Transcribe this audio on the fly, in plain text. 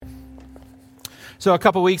So a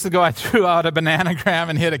couple weeks ago, I threw out a bananagram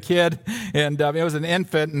and hit a kid, and it was an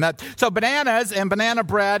infant. So bananas and banana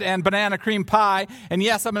bread and banana cream pie. And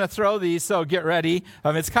yes, I'm going to throw these, so get ready.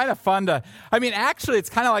 It's kind of fun actually, it's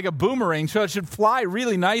kind of like a boomerang, so it should fly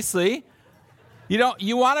really nicely.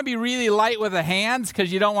 You want to be really light with the hands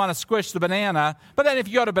because you don't want to squish the banana. But then if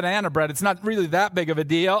you go to banana bread, it's not really that big of a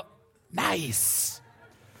deal. Nice.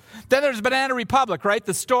 Then there's Banana Republic, right?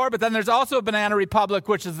 The store, but then there's also Banana Republic,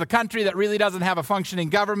 which is the country that really doesn't have a functioning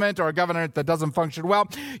government or a government that doesn't function well.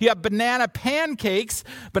 You have banana pancakes,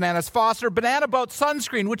 Bananas Foster, Banana Boat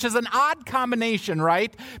sunscreen, which is an odd combination,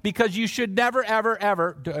 right? Because you should never, ever,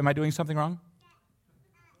 ever, am I doing something wrong?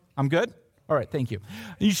 I'm good? All right, thank you.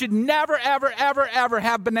 You should never, ever, ever, ever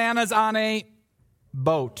have bananas on a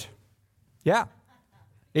boat. Yeah.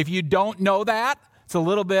 If you don't know that, it's a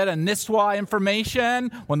little bit of Nisswa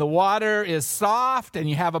information. When the water is soft and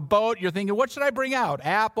you have a boat, you're thinking, what should I bring out?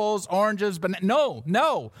 Apples, oranges,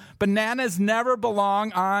 No. Bananas never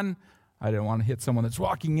belong on, I don't want to hit someone that's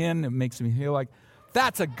walking in. It makes me feel like,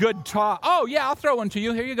 that's a good talk. Oh, yeah, I'll throw one to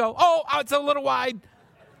you. Here you go. Oh, it's a little wide.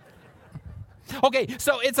 Okay,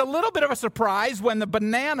 so it's a little bit of a surprise when the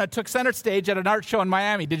banana took center stage at an art show in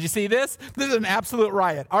Miami. Did you see this? This is an absolute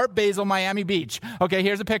riot. Art Basel, Miami Beach. Okay,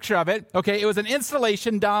 here's a picture of it. Okay, it was an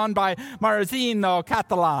installation done by Marzino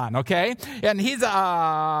Catalan, okay? And he's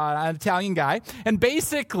an Italian guy. And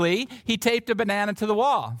basically, he taped a banana to the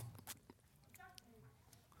wall.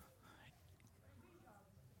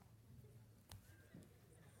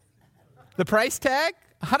 The price tag?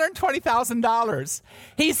 $120,000.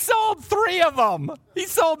 He sold 3 of them. He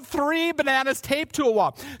sold 3 bananas taped to a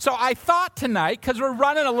wall. So I thought tonight, because we're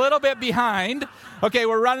running a little bit behind,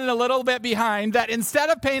 that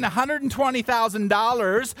instead of paying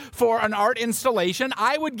 $120,000 for an art installation,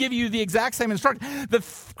 I would give you the exact same instruction. The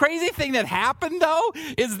crazy thing that happened, though,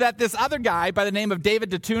 is that this other guy by the name of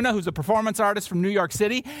David DeTuna, who's a performance artist from New York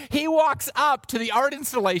City, he walks up to the art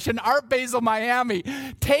installation, Art Basel, Miami,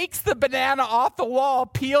 takes the banana off the wall,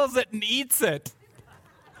 peels it, and eats it.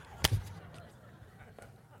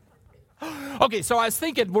 Okay, so I was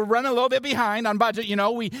thinking, we're running a little bit behind on budget.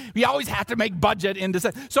 We always have to make budget in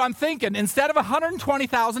December. So I'm thinking, instead of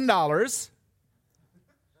 $120,000,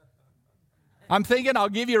 I'm thinking I'll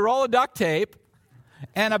give you a roll of duct tape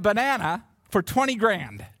and a banana for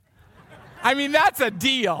 $20,000. I mean, that's a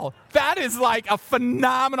deal. That is like a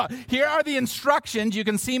phenomenal. Here are the instructions. You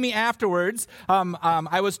can see me afterwards.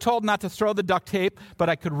 I was told not to throw the duct tape, but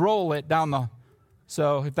I could roll it down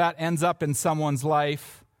So if that ends up in someone's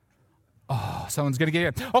life, someone's going to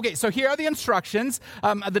get it. Okay, so here are the instructions.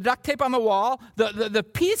 The duct tape on the wall, the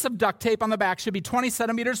piece of duct tape on the back should be 20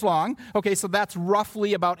 centimeters long. Okay, so that's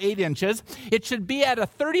roughly about 8 inches. It should be at a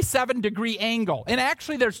 37-degree angle. And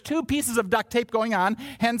actually, there's 2 pieces of duct tape going on,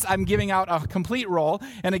 hence I'm giving out a complete roll.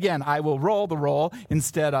 And again, I will roll the roll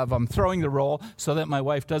instead of throwing the roll so that my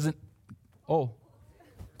wife doesn't... Oh,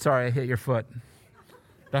 sorry, I hit your foot.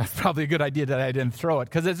 That's probably a good idea that I didn't throw it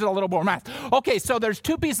because it's a little more math. Okay, so there's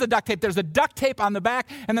 2 pieces of duct tape. There's a duct tape on the back,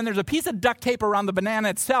 and then there's a piece of duct tape around the banana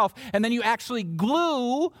itself, and then you actually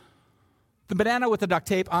glue the banana with the duct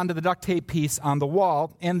tape onto the duct tape piece on the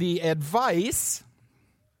wall. And the advice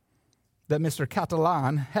that Mr.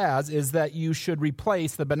 Catalan has is that you should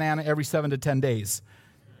replace the banana every 7 to 10 days.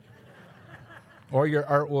 Or your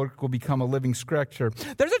artwork will become a living sculpture.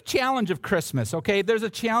 There's a challenge of Christmas, okay? There's a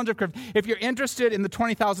challenge of Christmas. If you're interested in the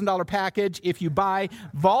 $20,000 package, if you buy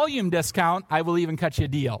volume discount, I will even cut you a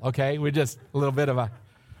deal, okay? We're just a little bit of a...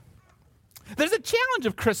 There's a challenge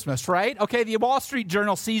of Christmas, right? Okay, the Wall Street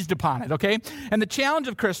Journal seized upon it, okay? And the challenge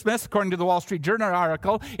of Christmas, according to the Wall Street Journal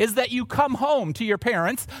article, is that you come home to your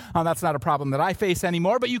parents. That's not a problem that I face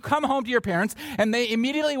anymore, but you come home to your parents, and they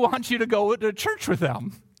immediately want you to go to church with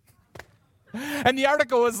them. And the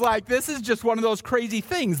article was like, this is just one of those crazy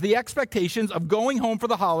things. The expectations of going home for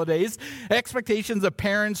the holidays, expectations of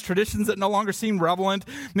parents, traditions that no longer seem relevant,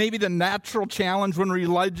 maybe the natural challenge when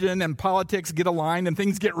religion and politics get aligned and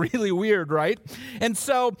things get really weird, right? And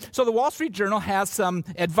so the Wall Street Journal has some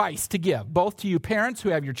advice to give, both to you parents who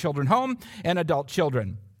have your children home and adult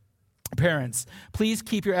children. Parents, please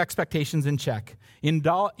keep your expectations in check.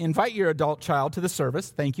 Invite your adult child to the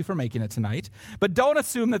service. Thank you for making it tonight. But don't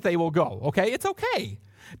assume that they will go, okay? It's okay.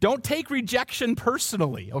 Don't take rejection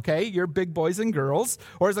personally, okay? You're big boys and girls,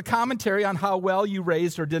 or as a commentary on how well you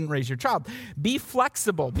raised or didn't raise your child. Be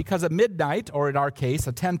flexible because at midnight, or in our case,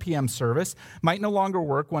 a 10 p.m. service, might no longer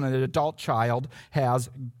work when an adult child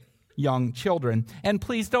has young children. And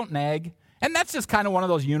please don't nag. And that's just kind of one of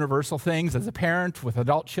those universal things as a parent with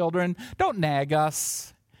adult children. Don't nag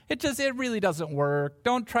us. It really doesn't work.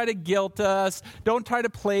 Don't try to guilt us. Don't try to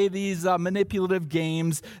play these manipulative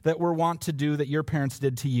games that we're wont to do that your parents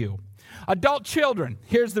did to you. Adult children,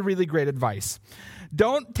 here's the really great advice.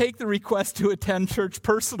 Don't take the request to attend church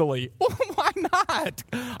personally. Well, why not?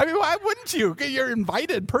 I mean, why wouldn't you? You're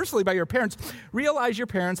invited personally by your parents. Realize your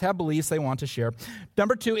parents have beliefs they want to share.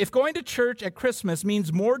 Number 2, if going to church at Christmas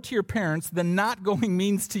means more to your parents than not going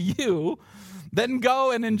means to you, then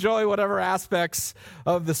go and enjoy whatever aspects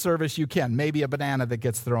of the service you can. Maybe a banana that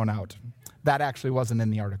gets thrown out. That actually wasn't in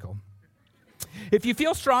the article. If you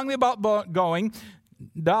feel strongly about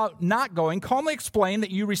not going, calmly explain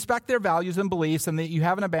that you respect their values and beliefs and that you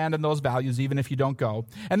haven't abandoned those values even if you don't go.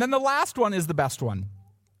 And then the last one is the best one.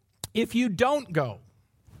 If you don't go,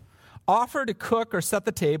 offer to cook or set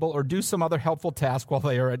the table or do some other helpful task while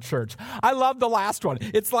they are at church. I love the last one.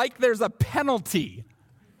 It's like there's a penalty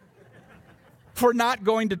for not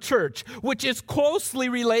going to church, which is closely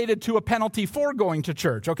related to a penalty for going to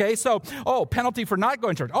church, okay? So, penalty for not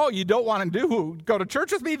going to church. Oh, you don't want to go to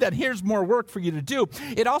church with me? Then here's more work for you to do.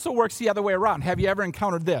 It also works the other way around. Have you ever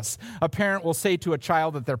encountered this? A parent will say to a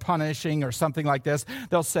child that they're punishing or something like this,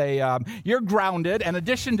 they'll say, you're grounded. In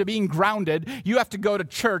addition to being grounded, you have to go to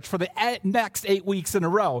church for the next 8 weeks in a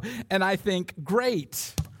row. And I think,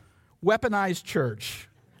 great, weaponized church.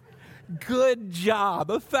 Good job.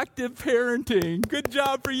 Effective parenting. Good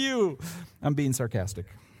job for you. I'm being sarcastic.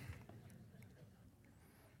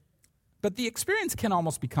 But the experience can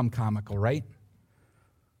almost become comical, right?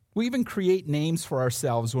 We even create names for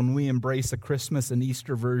ourselves when we embrace a Christmas and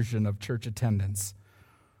Easter version of church attendance.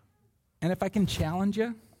 And if I can challenge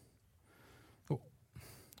you,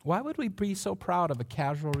 why would we be so proud of a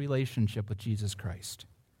casual relationship with Jesus Christ?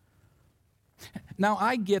 Now,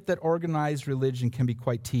 I get that organized religion can be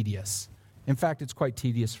quite tedious. In fact, it's quite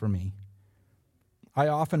tedious for me. I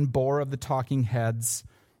often bore of the talking heads,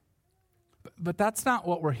 but that's not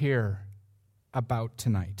what we're here about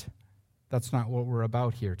tonight. That's not what we're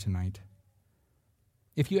about here tonight.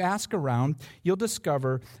 If you ask around, you'll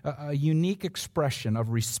discover a unique expression of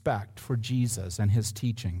respect for Jesus and his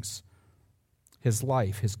teachings, his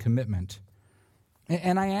life, his commitment.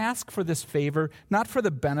 And I ask for this favor, not for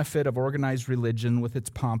the benefit of organized religion with its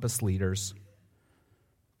pompous leaders,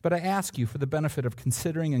 but I ask you for the benefit of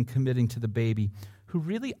considering and committing to the baby who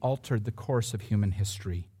really altered the course of human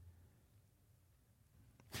history.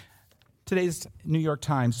 Today's New York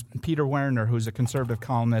Times, Peter Werner, who's a conservative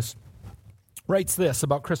columnist, writes this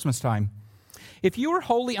about Christmas time. If you are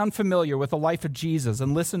wholly unfamiliar with the life of Jesus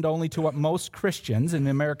and listened only to what most Christians in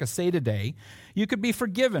America say today, you could be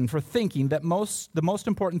forgiven for thinking that the most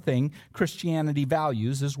important thing Christianity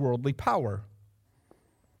values is worldly power.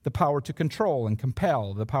 The power to control and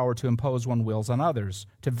compel, the power to impose one's wills on others,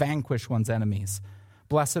 to vanquish one's enemies.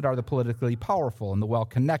 Blessed are the politically powerful and the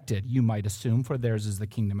well-connected, you might assume, for theirs is the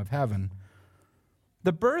kingdom of heaven.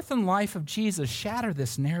 The birth and life of Jesus shatter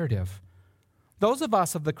this narrative. Those of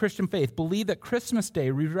us of the Christian faith believe that Christmas Day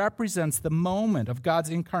represents the moment of God's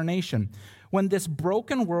incarnation when this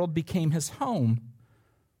broken world became his home.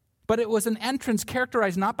 But it was an entrance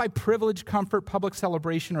characterized not by privilege, comfort, public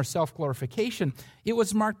celebration, or self-glorification. It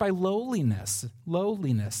was marked by lowliness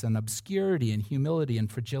and obscurity and humility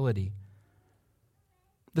and fragility.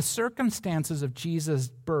 The circumstances of Jesus'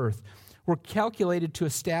 birth were calculated to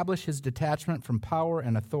establish his detachment from power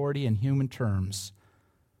and authority in human terms.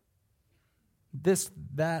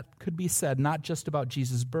 That could be said not just about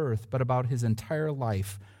Jesus' birth, but about his entire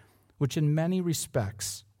life, which in many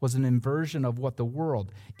respects was an inversion of what the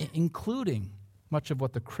world, including much of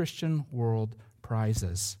what the Christian world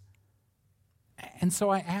prizes. And so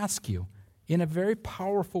I ask you, in a very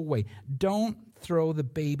powerful way, don't throw the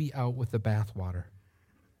baby out with the bathwater.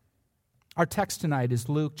 Our text tonight is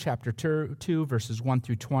Luke chapter 2, verses 1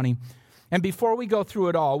 through 20. And before we go through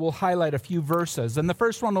it all, we'll highlight a few verses. And the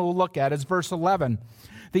first one we'll look at is verse 11.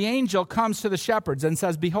 The angel comes to the shepherds and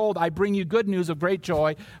says, "Behold, I bring you good news of great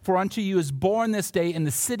joy, for unto you is born this day in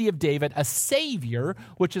the city of David a Savior,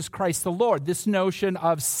 which is Christ the Lord." This notion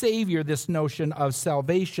of Savior, this notion of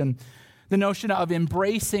salvation, the notion of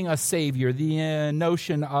embracing a Savior, the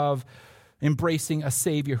notion of embracing a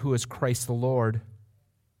Savior who is Christ the Lord.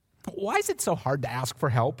 Why is it so hard to ask for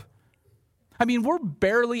help? I mean, we're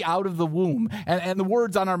barely out of the womb, and the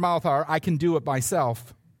words on our mouth are, "I can do it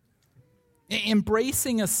myself."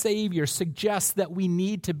 Embracing a Savior suggests that we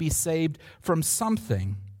need to be saved from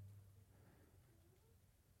something.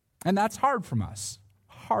 And that's hard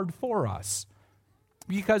for us.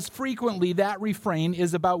 Because frequently that refrain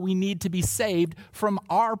is about we need to be saved from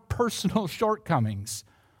our personal shortcomings,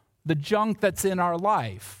 the junk that's in our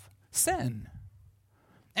life, sin.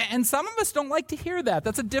 And some of us don't like to hear that.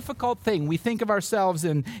 That's a difficult thing. We think of ourselves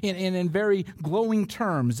in very glowing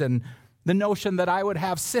terms, and the notion that I would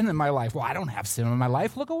have sin in my life. Well, I don't have sin in my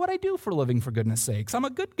life. Look at what I do for a living, for goodness sakes. I'm a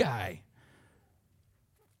good guy.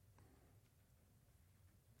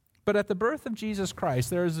 But at the birth of Jesus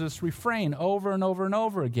Christ, there is this refrain over and over and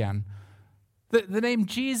over again. The name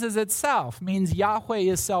Jesus itself means Yahweh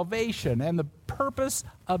is salvation, and the purpose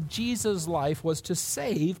of Jesus' life was to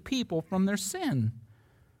save people from their sin.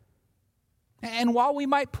 And while we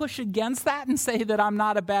might push against that and say that I'm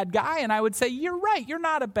not a bad guy, and I would say, you're right, you're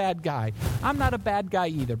not a bad guy. I'm not a bad guy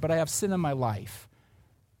either, but I have sin in my life.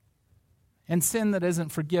 And sin that isn't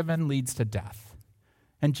forgiven leads to death.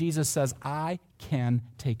 And Jesus says, I can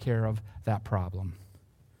take care of that problem.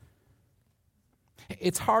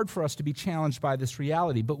 It's hard for us to be challenged by this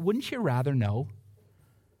reality, but wouldn't you rather know?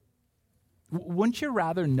 Wouldn't you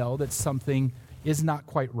rather know that something is not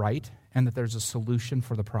quite right and that there's a solution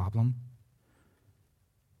for the problem?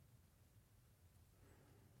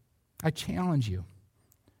 I challenge you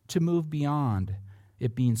to move beyond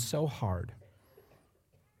it being so hard.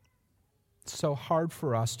 It's so hard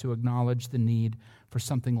for us to acknowledge the need for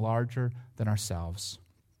something larger than ourselves.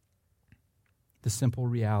 The simple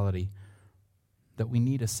reality that we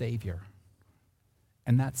need a Savior.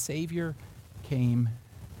 And that Savior came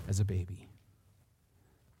as a baby.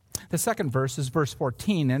 The second verse is verse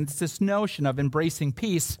 14, and it's this notion of embracing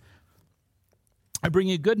peace. I bring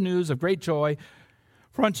you good news of great joy.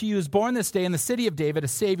 For unto you is born this day in the city of David a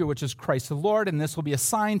Savior, which is Christ the Lord, and this will be a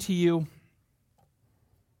sign to you.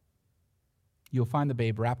 You'll find the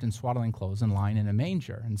babe wrapped in swaddling clothes and lying in a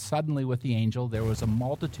manger. And suddenly with the angel there was a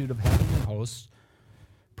multitude of heavenly hosts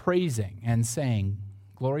praising and saying,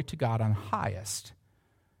 Glory to God on highest,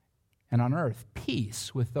 and on earth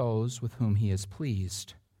peace with those with whom he is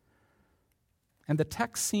pleased. And the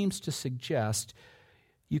text seems to suggest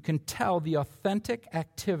you can tell the authentic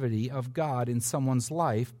activity of God in someone's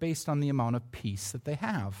life based on the amount of peace that they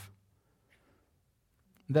have.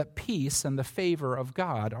 That peace and the favor of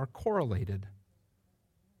God are correlated.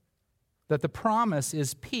 That the promise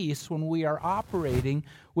is peace when we are operating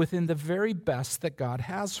within the very best that God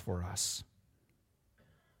has for us.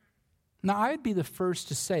 Now, I'd be the first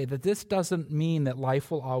to say that this doesn't mean that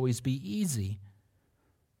life will always be easy.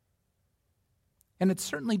 And it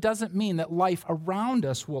certainly doesn't mean that life around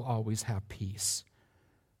us will always have peace.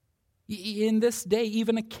 In this day,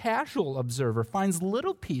 even a casual observer finds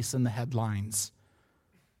little peace in the headlines.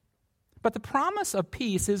 But the promise of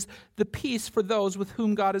peace is the peace for those with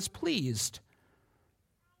whom God is pleased.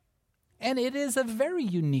 And it is a very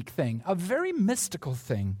unique thing, a very mystical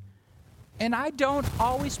thing. And I don't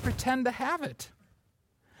always pretend to have it.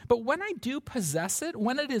 But when I do possess it,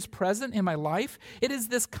 when it is present in my life, it is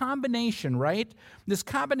this combination, right? This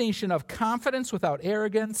combination of confidence without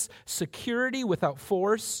arrogance, security without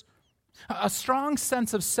force, a strong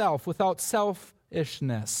sense of self without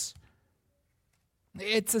selfishness.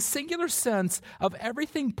 It's a singular sense of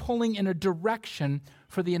everything pulling in a direction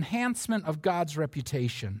for the enhancement of God's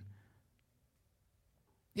reputation.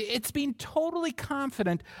 It's being totally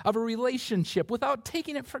confident of a relationship without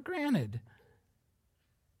taking it for granted.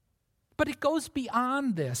 But it goes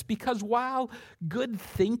beyond this, because while good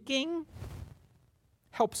thinking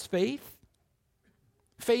helps faith,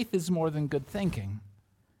 faith is more than good thinking.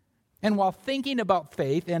 And while thinking about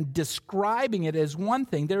faith and describing it as one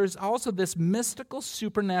thing, there is also this mystical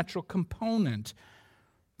supernatural component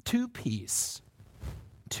to peace,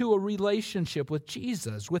 to a relationship with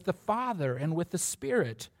Jesus, with the Father, and with the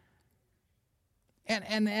Spirit.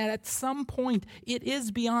 And at some point, it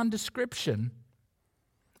is beyond description.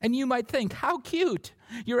 And you might think, how cute.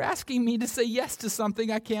 You're asking me to say yes to something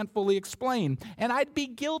I can't fully explain. And I'd be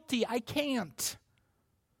guilty. I can't.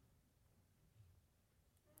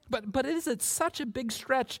 But is it such a big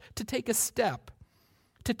stretch to take a step,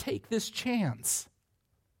 to take this chance?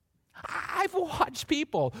 I've watched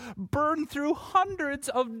people burn through hundreds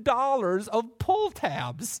of dollars of pull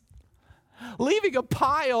tabs, leaving a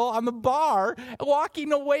pile on the bar,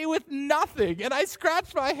 walking away with nothing. And I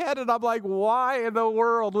scratch my head and I'm like, why in the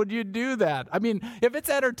world would you do that? I mean, if it's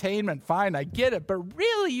entertainment, fine, I get it. But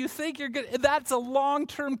really, you think that's a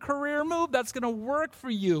long-term career move? That's going to work for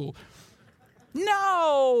you?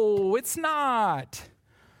 No, it's not.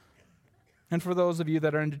 And for those of you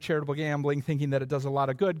that are into charitable gambling, thinking that it does a lot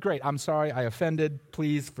of good, great. I'm sorry, I offended.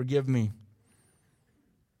 Please forgive me.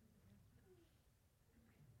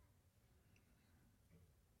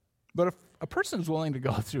 But if a person is willing to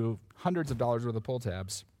go through hundreds of dollars worth of pull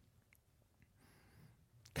tabs,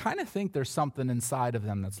 kind of think there's something inside of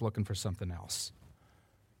them that's looking for something else.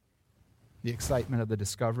 The excitement of the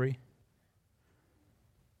discovery,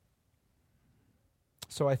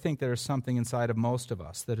 So I think there is something inside of most of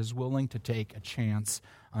us that is willing to take a chance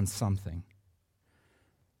on something.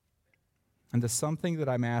 And the something that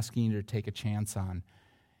I'm asking you to take a chance on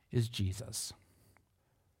is Jesus.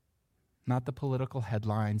 Not the political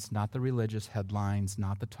headlines, not the religious headlines,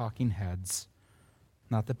 not the talking heads,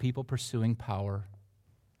 not the people pursuing power.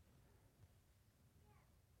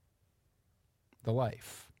 The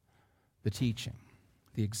life, the teaching,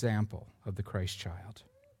 the example of the Christ child.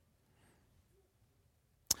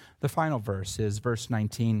 The final verse is verse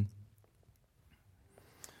 19.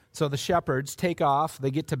 So the shepherds take off.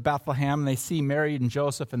 They get to Bethlehem. And they see Mary and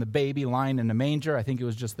Joseph and the baby lying in the manger. I think it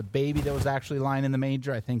was just the baby that was actually lying in the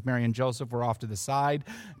manger. I think Mary and Joseph were off to the side.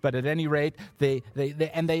 But at any rate, they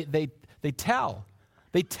tell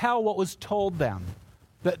what was told them.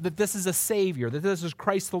 That this is a Savior, that this is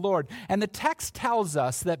Christ the Lord. And the text tells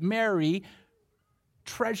us that Mary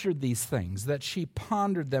treasured these things, that she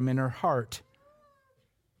pondered them in her heart.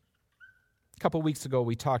 A couple weeks ago,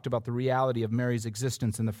 we talked about the reality of Mary's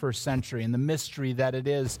existence in the first century and the mystery that it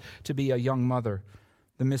is to be a young mother,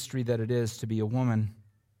 the mystery that it is to be a woman.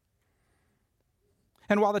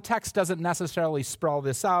 And while the text doesn't necessarily spell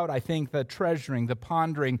this out, I think the treasuring, the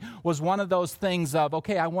pondering was one of those things of,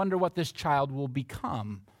 okay, I wonder what this child will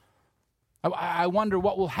become. I wonder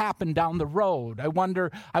what will happen down the road. I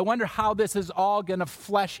wonder how this is all going to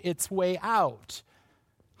flesh its way out.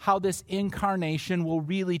 How this incarnation will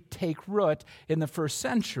really take root in the first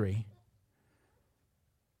century.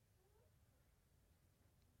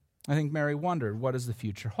 I think Mary wondered, what does the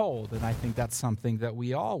future hold? And I think that's something that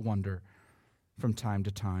we all wonder from time to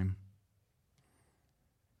time.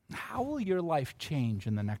 How will your life change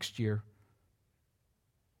in the next year?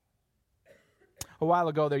 A while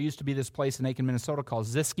ago, there used to be this place in Aiken, Minnesota called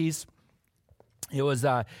Ziski's. It was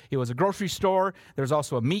a grocery store. There was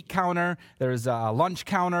also a meat counter. There was a lunch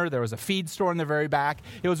counter. There was a feed store in the very back.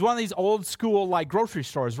 It was one of these old school like grocery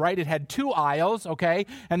stores, right? It had 2 aisles, okay?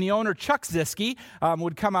 And the owner, Chuck Ziski,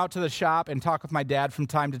 would come out to the shop and talk with my dad from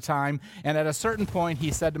time to time. And at a certain point,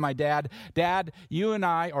 he said to my dad, "Dad, you and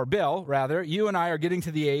I, or Bill, rather, you and I are getting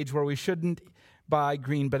to the age where we shouldn't buy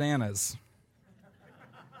green bananas."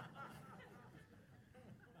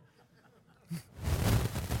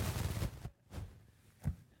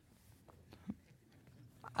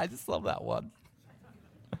 I just love that one.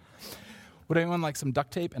 Would anyone like some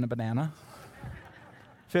duct tape and a banana?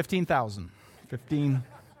 15,000. 15.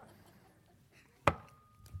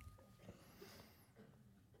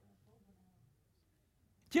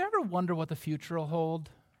 Do you ever wonder what the future will hold?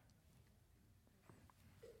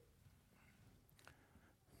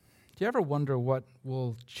 Do you ever wonder what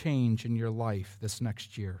will change in your life this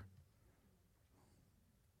next year?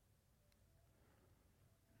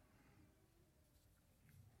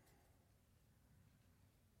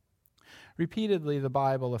 Repeatedly, the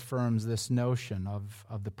Bible affirms this notion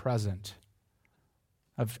of the present,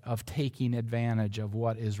 of taking advantage of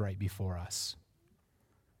what is right before us.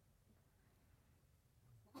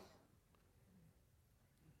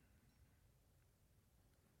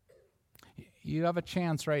 You have a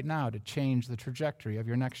chance right now to change the trajectory of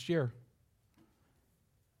your next year.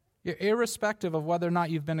 Irrespective of whether or not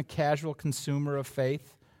you've been a casual consumer of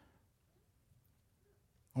faith,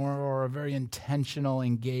 or a very intentional,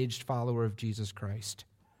 engaged follower of Jesus Christ.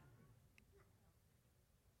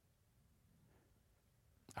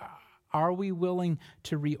 Are we willing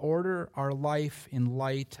to reorder our life in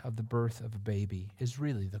light of the birth of a baby is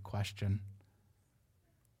really the question.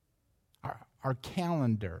 Our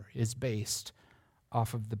calendar is based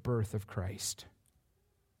off of the birth of Christ.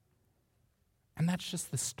 And that's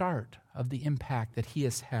just the start of the impact that he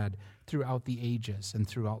has had throughout the ages and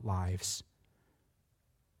throughout lives.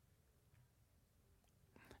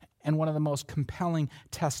 And one of the most compelling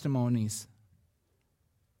testimonies,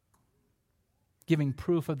 giving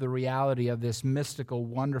proof of the reality of this mystical,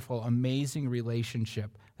 wonderful, amazing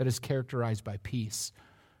relationship that is characterized by peace,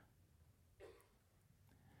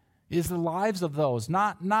 is the lives of those,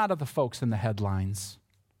 not of the folks in the headlines,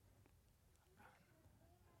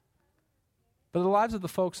 but the lives of the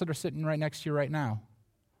folks that are sitting right next to you right now.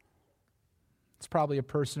 It's probably a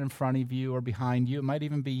person in front of you or behind you. It might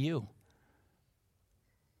even be you.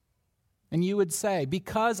 And you would say,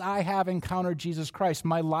 because I have encountered Jesus Christ,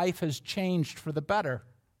 my life has changed for the better.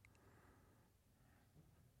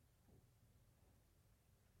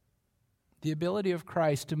 The ability of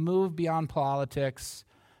Christ to move beyond politics,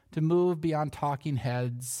 to move beyond talking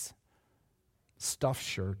heads, stuffed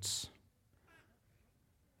shirts,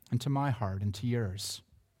 into my heart and to yours.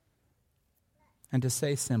 And to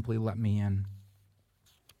say simply, let me in.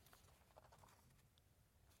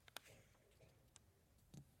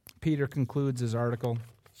 Peter concludes his article.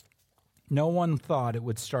 No one thought it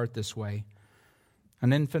would start this way.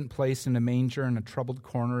 An infant placed in a manger in a troubled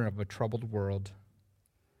corner of a troubled world.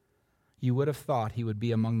 You would have thought he would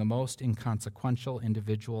be among the most inconsequential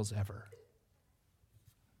individuals ever.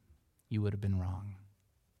 You would have been wrong.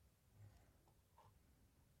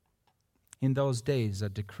 In those days, a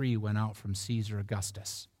decree went out from Caesar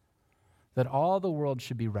Augustus that all the world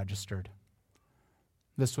should be registered.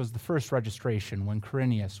 This was the first registration when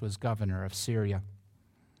Quirinius was governor of Syria.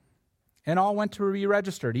 And all went to be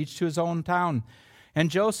registered, each to his own town. And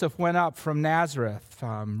Joseph went up from Nazareth,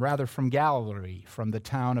 from Galilee, from the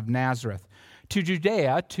town of Nazareth, to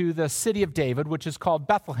Judea, to the city of David, which is called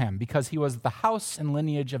Bethlehem, because he was the house and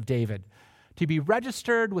lineage of David, to be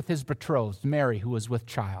registered with his betrothed, Mary, who was with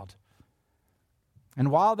child. And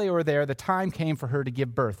while they were there, the time came for her to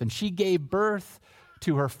give birth. And she gave birth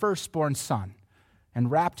to her firstborn son, and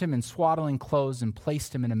wrapped him in swaddling clothes and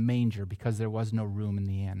placed him in a manger because there was no room in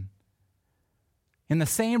the inn. In the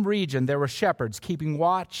same region, there were shepherds keeping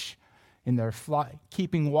watch over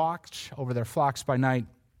their flocks by night.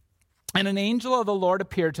 And an angel of the Lord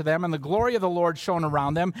appeared to them, and the glory of the Lord shone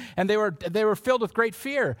around them, and they were filled with great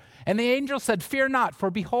fear. And the angel said, "Fear not, for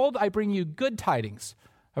behold, I bring you good tidings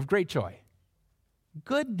of great joy."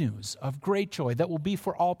 Good news of great joy that will be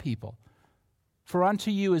for all people. For unto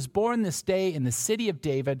you is born this day in the city of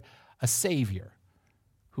David a Savior,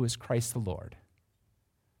 who is Christ the Lord.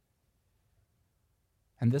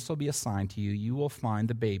 And this will be a sign to you. You will find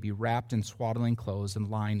the baby wrapped in swaddling clothes and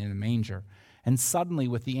lying in a manger. And suddenly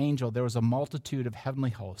with the angel there was a multitude of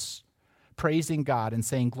heavenly hosts, praising God and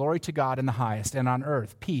saying, "Glory to God in the highest, and on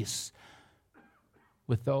earth peace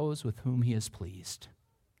with those with whom he is pleased."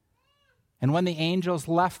 And when the angels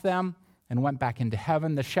left them and went back into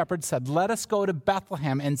heaven, the shepherds said, "Let us go to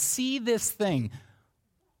Bethlehem and see this thing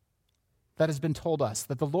that has been told us,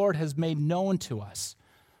 that the Lord has made known to us."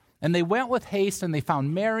 And they went with haste, and they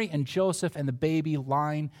found Mary and Joseph and the baby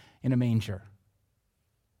lying in a manger.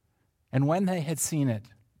 And when they had seen it,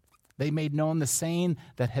 they made known the saying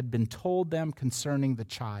that had been told them concerning the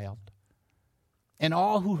child. And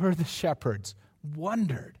all who heard the shepherds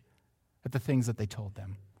wondered at the things that they told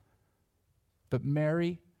them. But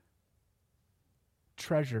Mary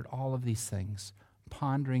treasured all of these things,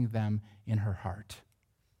 pondering them in her heart.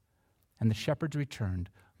 And the shepherds returned,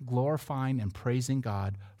 glorifying and praising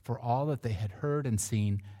God for all that they had heard and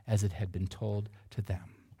seen as it had been told to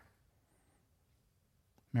them.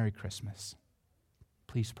 Merry Christmas.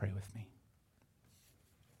 Please pray with me.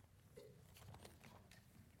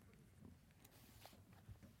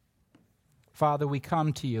 Father, we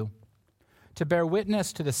come to you to bear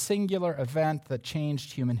witness to the singular event that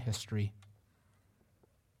changed human history.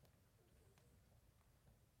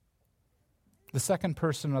 The second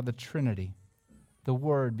person of the Trinity, the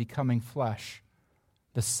Word becoming flesh,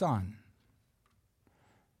 the Son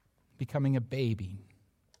becoming a baby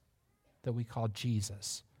that we call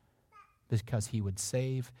Jesus, because he would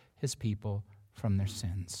save his people from their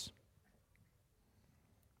sins.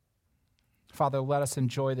 Father, let us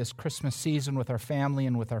enjoy this Christmas season with our family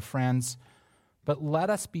and with our friends, but let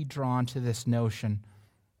us be drawn to this notion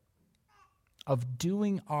of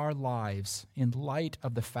doing our lives in light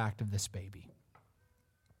of the fact of this baby,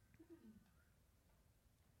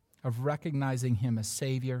 of recognizing him as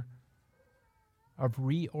Savior, of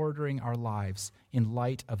reordering our lives in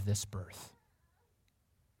light of this birth.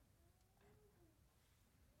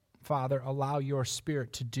 Father, allow your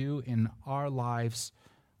Spirit to do in our lives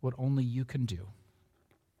what only you can do.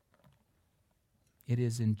 It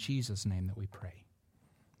is in Jesus' name that we pray.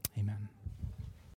 Amen.